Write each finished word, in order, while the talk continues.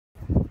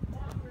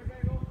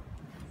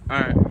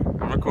Alright,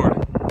 I'm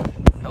recording.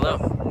 Hello.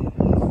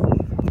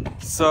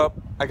 Sup,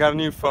 I got a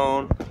new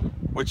phone,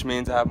 which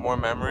means I have more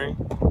memory,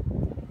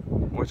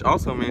 which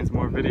also means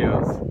more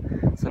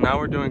videos. So now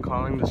we're doing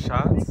calling the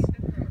shots,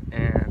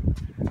 and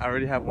I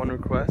already have one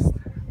request.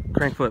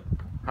 Crank flip.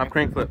 Hop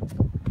crank flip.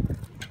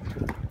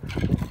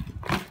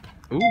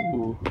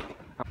 Ooh.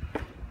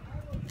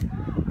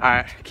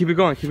 Alright, keep it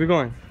going, keep it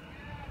going.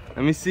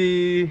 Let me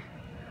see.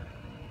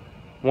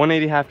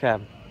 180 half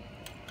cab.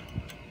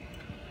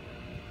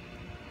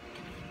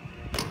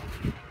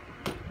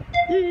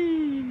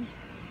 Yee.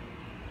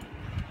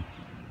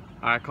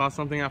 Alright, call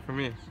something out for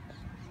me.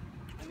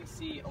 Let me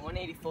see, a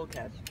 180 full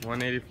cab.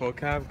 180 full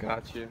cab,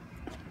 got you.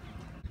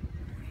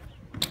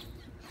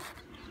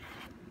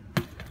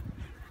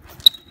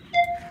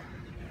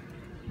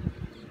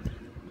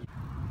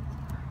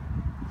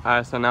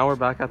 Alright, so now we're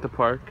back at the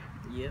park.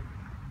 Yep.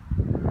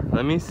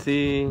 Let me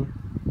see.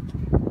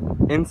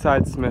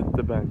 Inside Smith,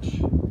 the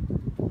bench.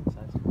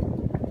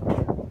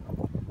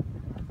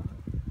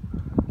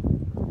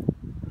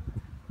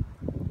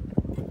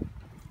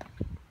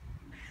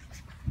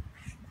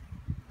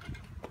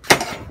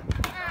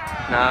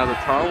 Nah, the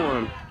tall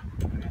one.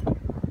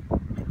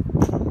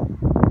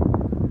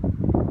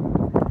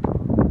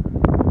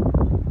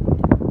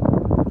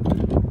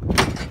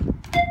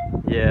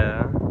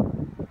 Yeah.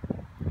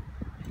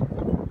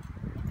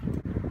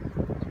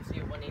 See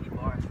a 180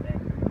 bar at the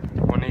bank.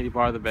 180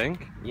 bar of the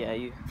bank? Yeah,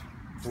 you.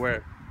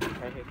 Where?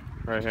 Right here.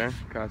 Right here?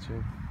 Got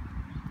you.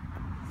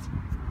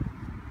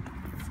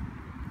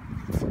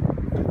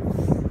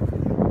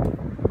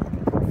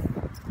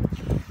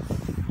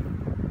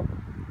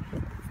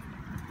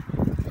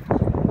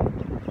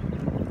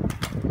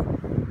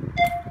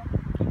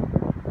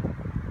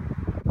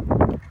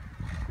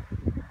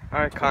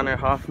 Alright, Connor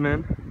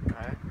Hoffman.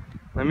 Alright.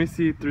 Let me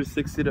see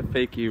 360 to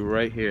fake you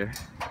right here.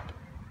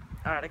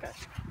 Alright, I got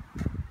you.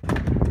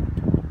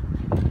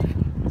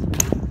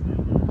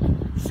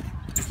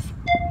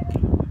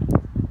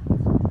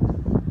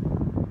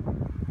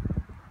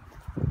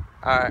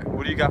 Alright,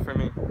 what do you got for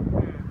me?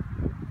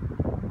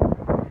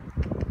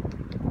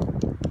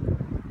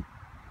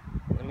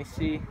 Let me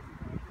see.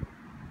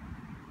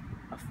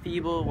 A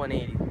feeble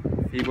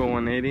 180. Feeble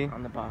 180?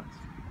 On the box.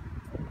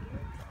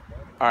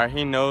 Alright,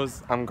 he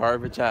knows I'm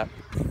garbage at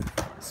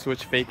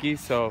switch fakie,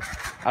 so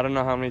I don't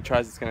know how many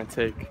tries it's gonna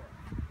take.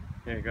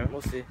 Here you go.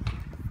 We'll see.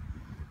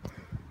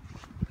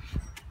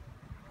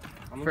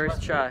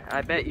 First try,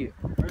 I bet you.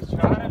 First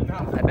try?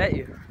 No. I bet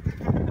you.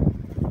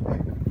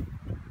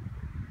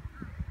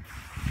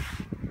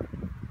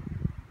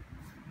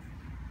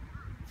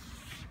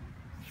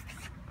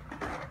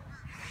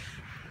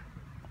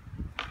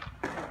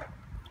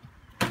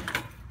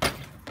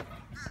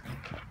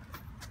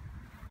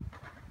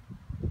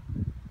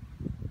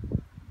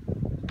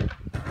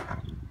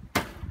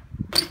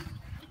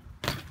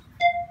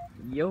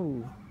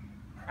 Yo.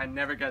 I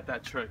never get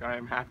that trick. I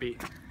am happy.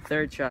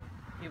 Third try.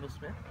 Feeble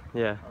Smith?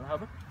 Yeah. On the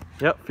hover?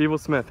 Yep, Feeble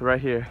Smith right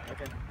here.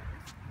 Okay.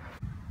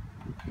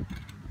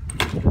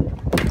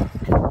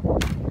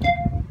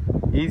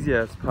 Easy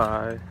as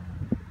pie.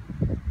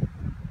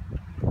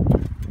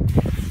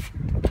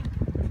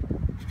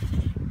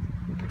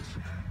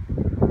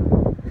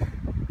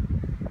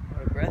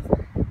 Out of breath?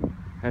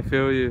 I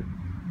feel you.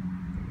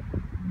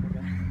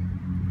 Okay.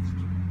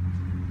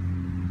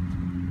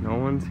 No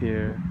one's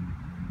here.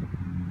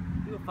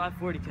 Do a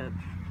 540 cab.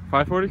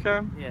 540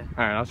 cab? Yeah.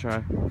 Alright, I'll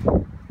try.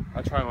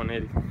 I'll try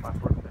 180.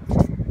 540 cab.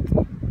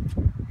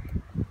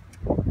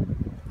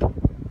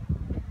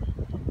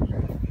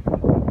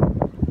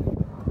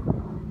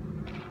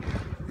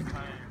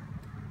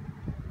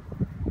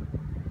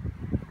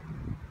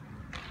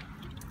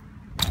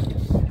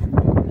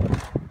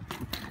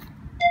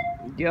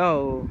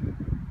 Yo.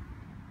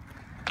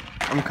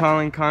 I'm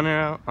calling Connor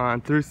out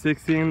on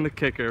 360 in the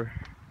kicker.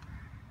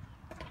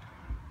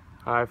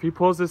 Alright, if he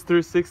pulls this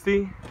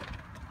 360,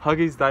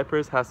 Huggies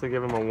Diapers has to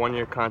give him a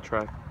 1-year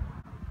contract.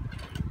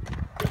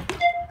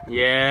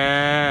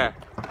 Yeah!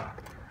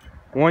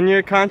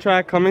 1-year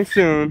contract coming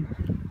soon.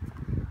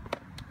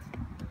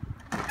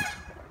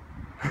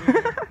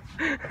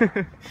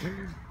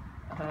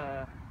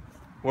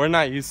 We're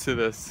not used to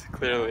this,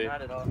 clearly.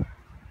 Not at all.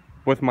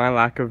 With my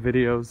lack of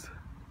videos.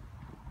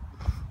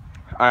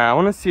 Alright, I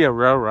want to see a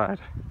rail ride.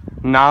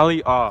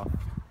 Nollie off.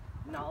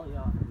 Nollie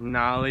off.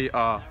 Nollie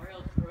off. That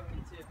rail's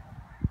broken too.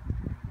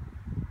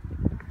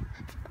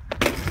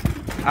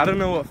 I don't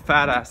know what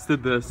fat ass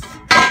did this.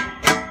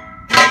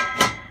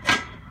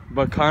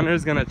 But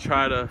Connor's gonna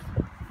try to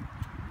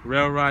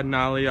rail ride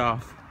Nollie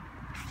off.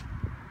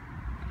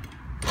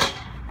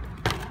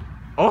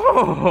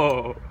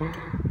 Oh!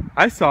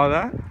 I saw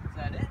that. Is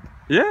that it?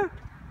 Yeah.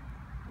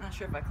 I'm not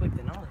sure if I clicked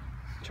the nollie.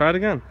 Try it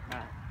again.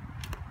 Alright.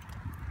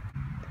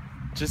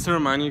 Just to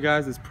remind you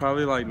guys, it's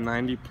probably like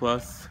 90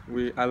 plus.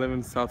 I live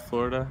in South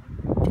Florida.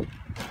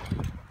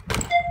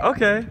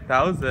 Okay,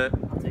 that was it.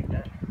 I'll take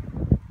that.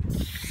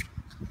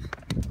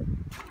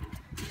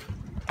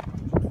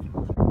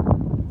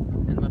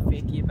 And I'm gonna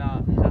fake you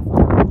about half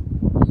on,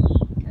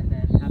 and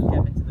then half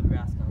cab into the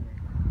grass down there.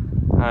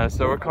 Alright,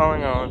 so we're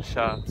calling our own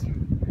shots.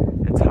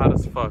 It's hot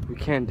as fuck. We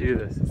can't do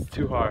this. It's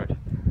too hard.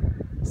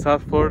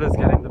 South Florida is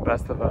getting the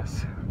best of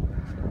us.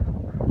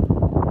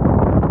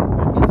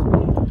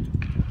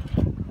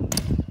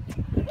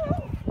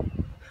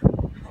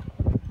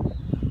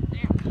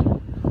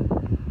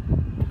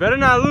 Better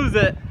not lose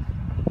it.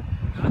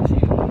 Got you. I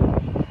don't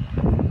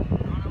know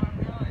where I'm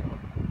going.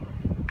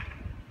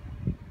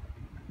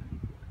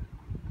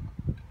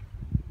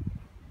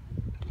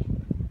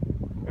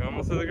 We're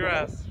almost to the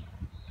grass.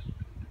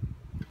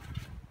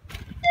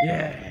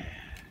 Yeah.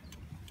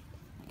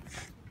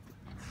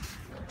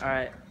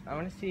 Alright, I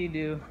want to see you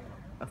do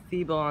a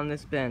feeble on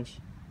this bench.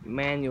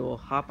 Manual,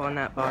 hop on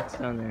that box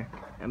down there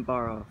and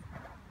bar off.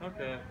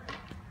 Okay.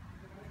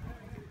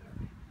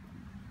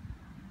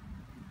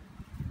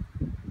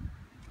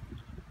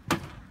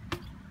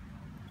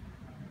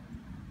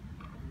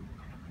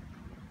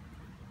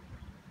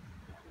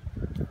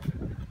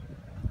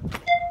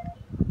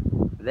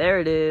 There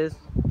it is.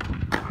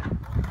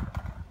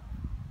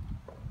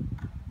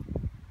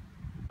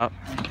 Up.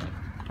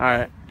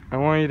 Alright, I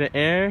want you to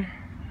air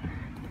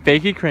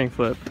fakie crank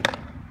flip.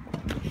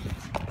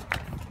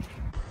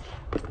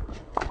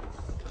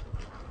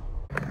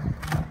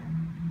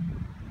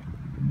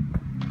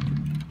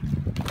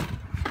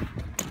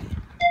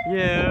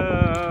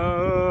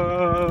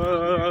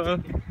 Yeah.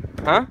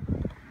 Huh?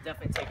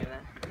 Definitely taking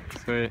that.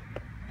 Sweet.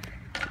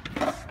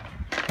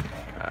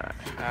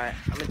 Alright,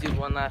 I'm gonna do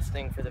one last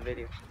thing for the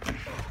video.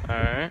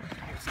 Alright.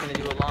 I'm just gonna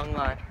do a long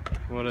line.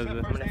 What is it?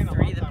 I'm gonna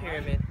three the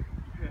pyramid.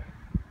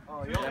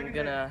 Oh, And I'm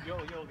gonna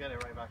you'll get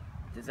it right back.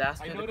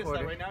 disaster I the noticed quarter.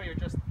 that right now you're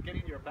just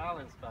getting your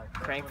balance back.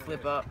 That's Crank what it flip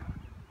is. up.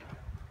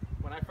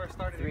 When I first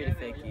started Three to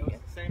again, fakie it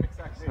was the same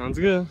exact thing. Sounds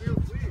good.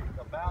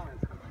 The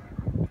balance.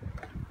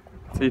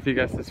 See if he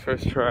gets this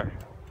first try. You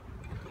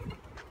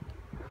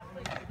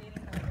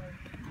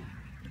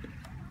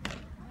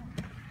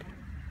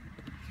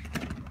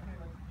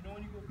know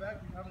when you go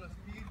back, you have enough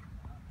speed,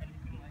 and you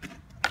can like.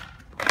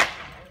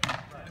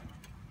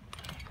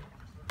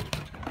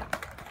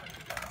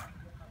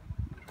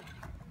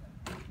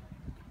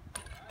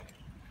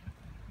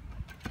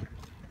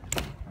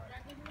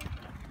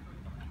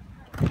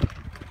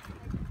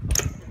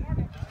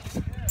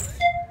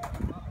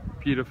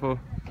 Beautiful.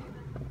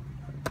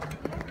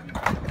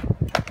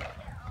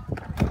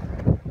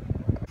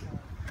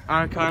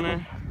 Alright,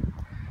 Connor,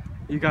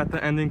 you got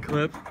the ending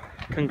clip.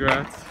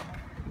 Congrats.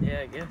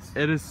 Yeah, I guess.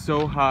 It is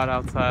so hot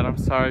outside. I'm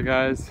sorry,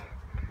 guys.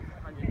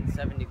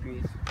 107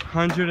 degrees.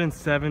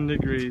 107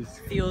 degrees.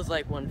 Feels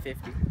like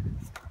 150.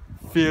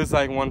 Feels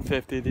like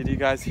 150. Did you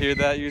guys hear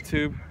that,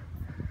 YouTube?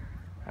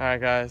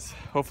 Alright, guys.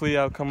 Hopefully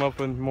I'll come up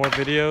with more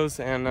videos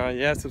and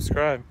yeah,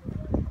 subscribe.